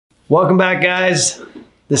Welcome back, guys.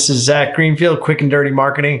 This is Zach Greenfield, Quick and Dirty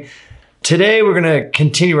Marketing. Today we're going to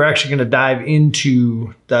continue. We're actually going to dive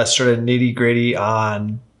into the sort of nitty gritty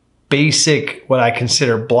on basic, what I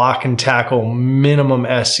consider block and tackle minimum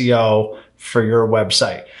SEO for your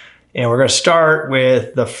website. And we're going to start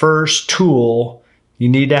with the first tool you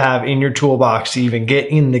need to have in your toolbox to even get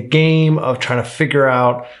in the game of trying to figure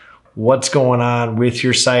out what's going on with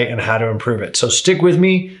your site and how to improve it. So stick with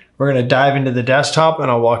me. We're going to dive into the desktop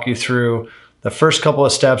and I'll walk you through the first couple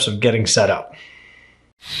of steps of getting set up.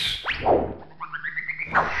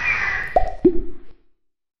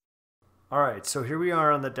 All right, so here we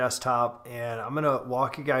are on the desktop and I'm going to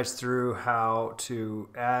walk you guys through how to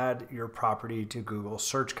add your property to Google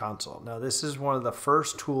Search Console. Now, this is one of the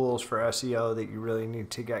first tools for SEO that you really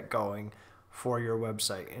need to get going for your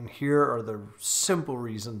website. And here are the simple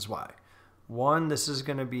reasons why. One, this is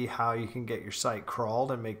going to be how you can get your site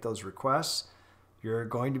crawled and make those requests. You're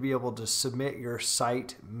going to be able to submit your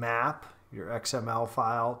site map, your XML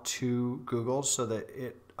file, to Google so that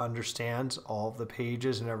it understands all of the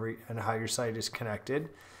pages and how your site is connected.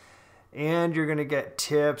 And you're going to get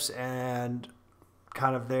tips and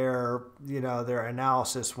kind of their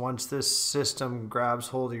analysis. Once this system grabs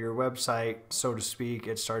hold of your website, so to speak,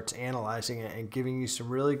 it starts analyzing it and giving you some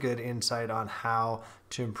really good insight on how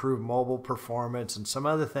to improve mobile performance and some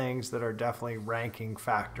other things that are definitely ranking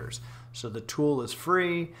factors. So the tool is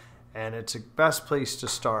free and it's the best place to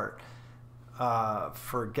start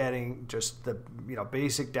for getting just the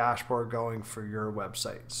basic dashboard going for your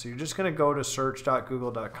website. So you're just going to go to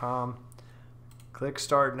search.google.com, click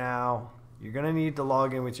Start Now. You're going to need to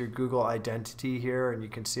log in with your Google identity here, and you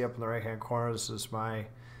can see up in the right hand corner, this is my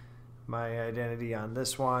identity on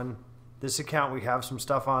this one. This account we have some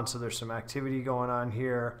stuff on, so there's some activity going on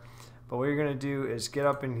here. But what you're going to do is get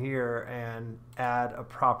up in here and add a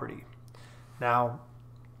property. Now,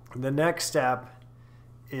 the next step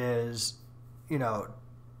is,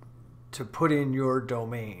 to put in your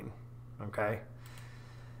domain, okay?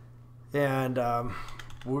 And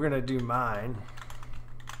we're going to do mine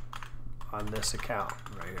on this account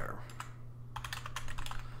right here.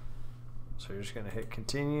 So you're just going to hit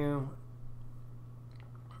continue.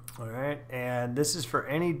 All right, and this is for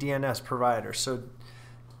any DNS provider. So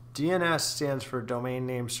DNS stands for domain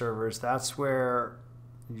name servers. That's where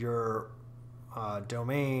your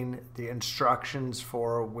domain, the instructions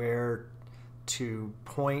for where to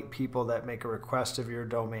point people that make a request of your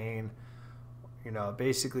domain,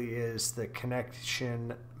 basically is the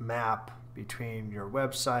connection map between your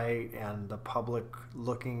website and the public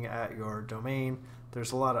looking at your domain.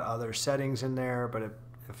 There's a lot of other settings in there, but it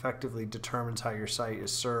effectively determines how your site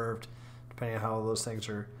is served depending on how all those things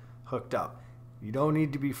are hooked up. You don't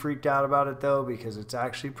need to be freaked out about it though, because it's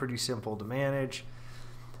actually pretty simple to manage.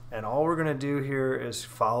 And all we're going to do here is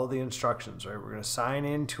follow the instructions, right? We're going to sign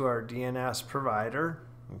in to our DNS provider,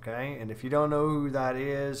 okay? And if you don't know who that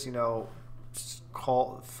is,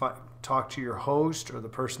 talk to your host or the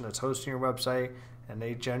person that's hosting your website, and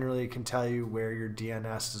they generally can tell you where your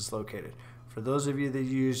DNS is located. For those of you that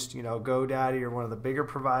use, GoDaddy or one of the bigger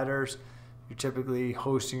providers, you're typically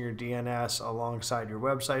hosting your DNS alongside your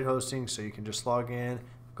website hosting, so you can just log in,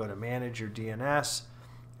 go to manage your DNS,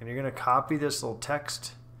 and you're going to copy this little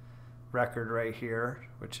text record right here,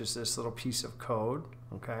 which is this little piece of code,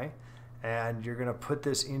 okay? And you're going to put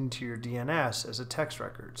this into your DNS as a text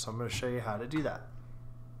record. So I'm going to show you how to do that.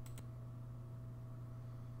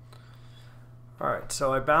 All right,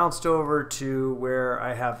 so I bounced over to where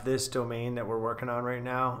I have this domain that we're working on right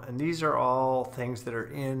now, and these are all things that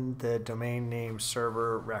are in the domain name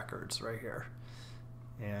server records right here.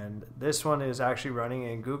 And this one is actually running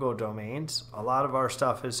in Google domains. A lot of our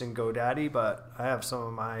stuff is in GoDaddy, but I have some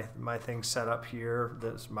of my things set up here.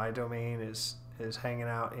 My domain is hanging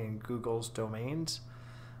out in Google's domains,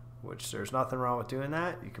 which there's nothing wrong with doing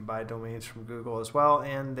that. You can buy domains from Google as well,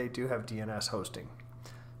 and they do have DNS hosting.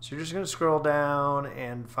 So you're just going to scroll down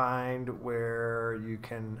and find where you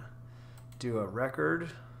can do a record.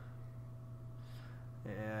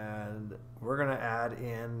 And we're going to add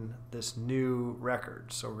in this new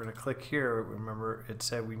record. So we're going to click here. Remember, it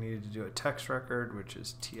said we needed to do a text record, which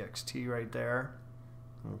is txt right there.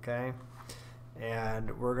 Okay.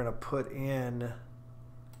 And we're going to put in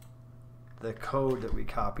the code that we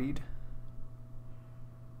copied.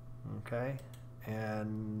 Okay.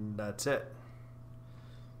 And that's it.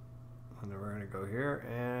 And then we're going to go here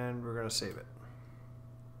and we're going to save it.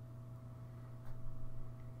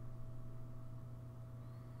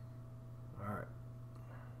 All right.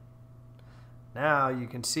 Now you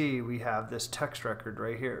can see we have this text record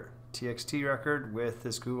right here, txt record with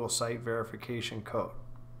this Google site verification code.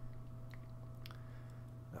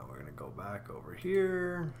 Now we're going gonna go back over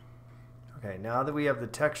here. Okay, now that we have the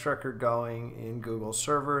text record going in Google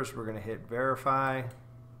servers, we're gonna hit verify.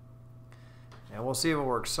 And we'll see if it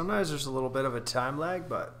works. Sometimes there's a little bit of a time lag,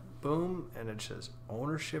 but boom, and it says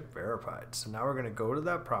ownership verified. So now we're gonna go to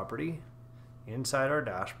that property inside our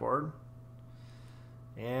dashboard.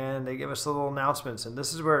 And they give us little announcements, and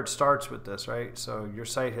this is where it starts with this, right? So your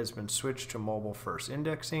site has been switched to mobile first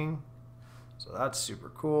indexing. So that's super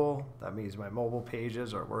cool. That means my mobile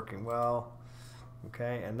pages are working well.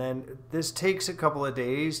 Okay, and then this takes a couple of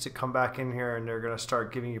days to come back in here, and they're gonna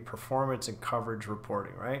start giving you performance and coverage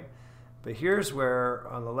reporting, right? But here's where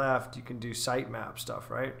on the left you can do sitemap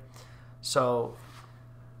stuff, right? So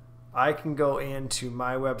I can go into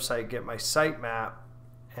my website, get my sitemap,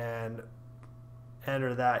 and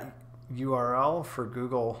enter that URL for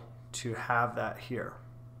Google to have that here,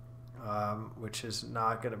 which is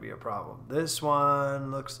not going to be a problem. This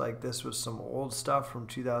one looks like this was some old stuff from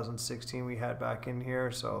 2016 we had back in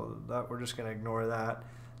here, so that we're just going to ignore that.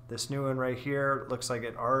 This new one right here looks like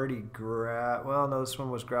it already grabbed, well, no, this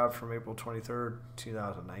one was grabbed from April 23rd,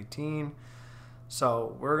 2019.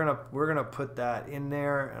 So we're gonna put that in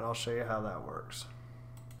there, and I'll show you how that works.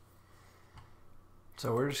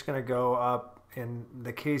 So we're just gonna go up. In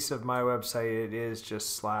the case of my website, it is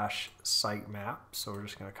just /sitemap. So we're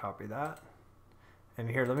just gonna copy that. And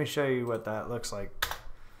here, let me show you what that looks like.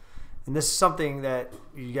 And this is something that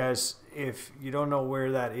you guys, if you don't know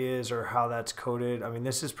where that is or how that's coded, I mean,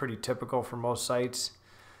 this is pretty typical for most sites.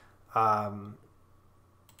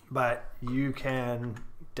 But you can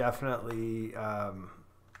definitely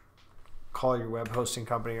call your web hosting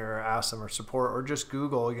company or ask them or support, or just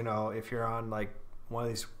Google, you know, if you're on like one of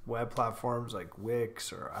these web platforms like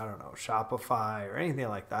Wix or I don't know, Shopify or anything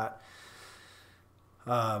like that.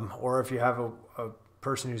 Or if you have a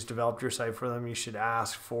person who's developed your site for them, you should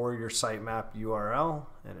ask for your sitemap URL,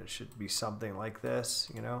 and it should be something like this,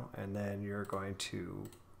 you know, and then you're going to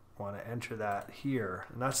want to enter that here.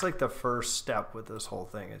 And that's like the first step with this whole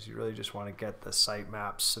thing, is you really just want to get the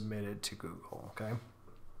sitemap submitted to Google, okay?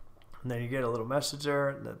 And then you get a little message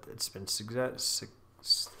there that it's been submitted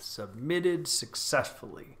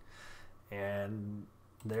successfully, and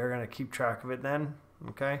they're going to keep track of it then,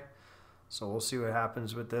 okay? So we'll see what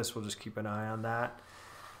happens with this. We'll just keep an eye on that.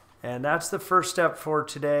 And that's the first step for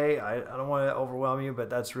today. I don't want to overwhelm you,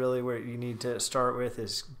 but that's really where you need to start with,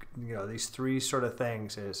 is, you know, these three sort of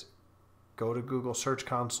things: is go to Google Search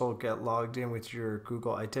Console, get logged in with your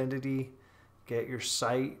Google identity, get your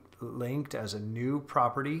site linked as a new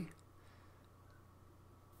property,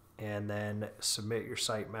 and then submit your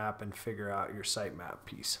sitemap and figure out your sitemap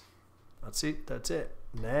piece. That's it. That's it.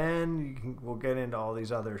 And then we'll get into all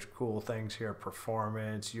these other cool things here: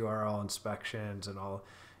 performance, URL inspections, and all,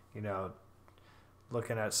 you know,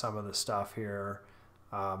 looking at some of the stuff here,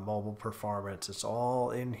 mobile performance. It's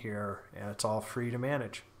all in here, and it's all free to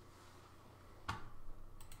manage.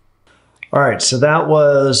 All right, so that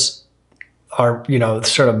was our, you know,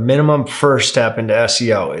 sort of minimum first step into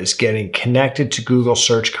SEO, is getting connected to Google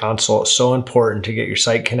Search Console. It's so important to get your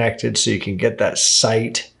site connected so you can get that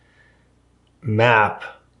site map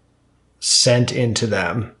sent into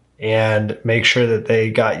them, and make sure that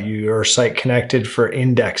they got your site connected for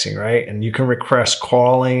indexing, right? And you can request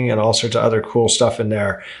crawling and all sorts of other cool stuff in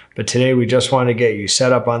there. But today we just want to get you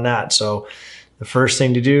set up on that. So the first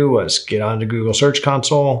thing to do was get onto Google Search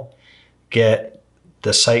Console, get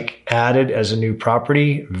the site added as a new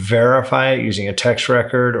property, verify it using a text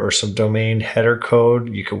record or some domain header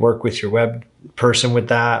code. You could work with your web person with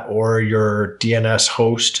that, or your DNS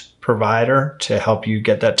host provider to help you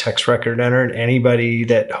get that text record entered. Anybody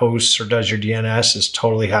that hosts or does your DNS is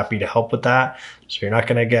totally happy to help with that. So you're not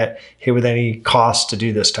going to get hit with any cost to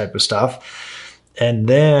do this type of stuff. And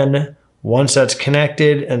then once that's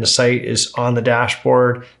connected and the site is on the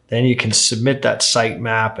dashboard, then you can submit that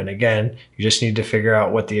sitemap. And again, you just need to figure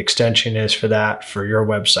out what the extension is for that for your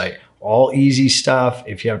website. All easy stuff.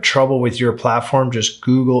 If you have trouble with your platform, just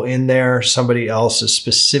Google in there. Somebody else has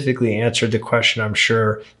specifically answered the question, I'm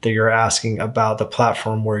sure, that you're asking about the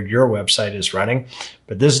platform where your website is running.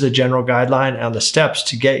 But this is the general guideline and the steps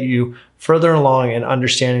to get you further along in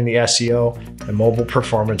understanding the SEO and mobile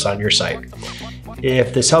performance on your site.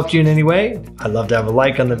 If this helped you in any way, I'd love to have a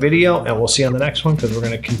like on the video, and we'll see you on the next one, because we're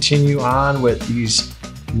going to continue on with these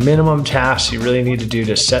minimum tasks you really need to do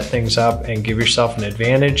to set things up and give yourself an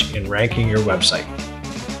advantage in ranking your website.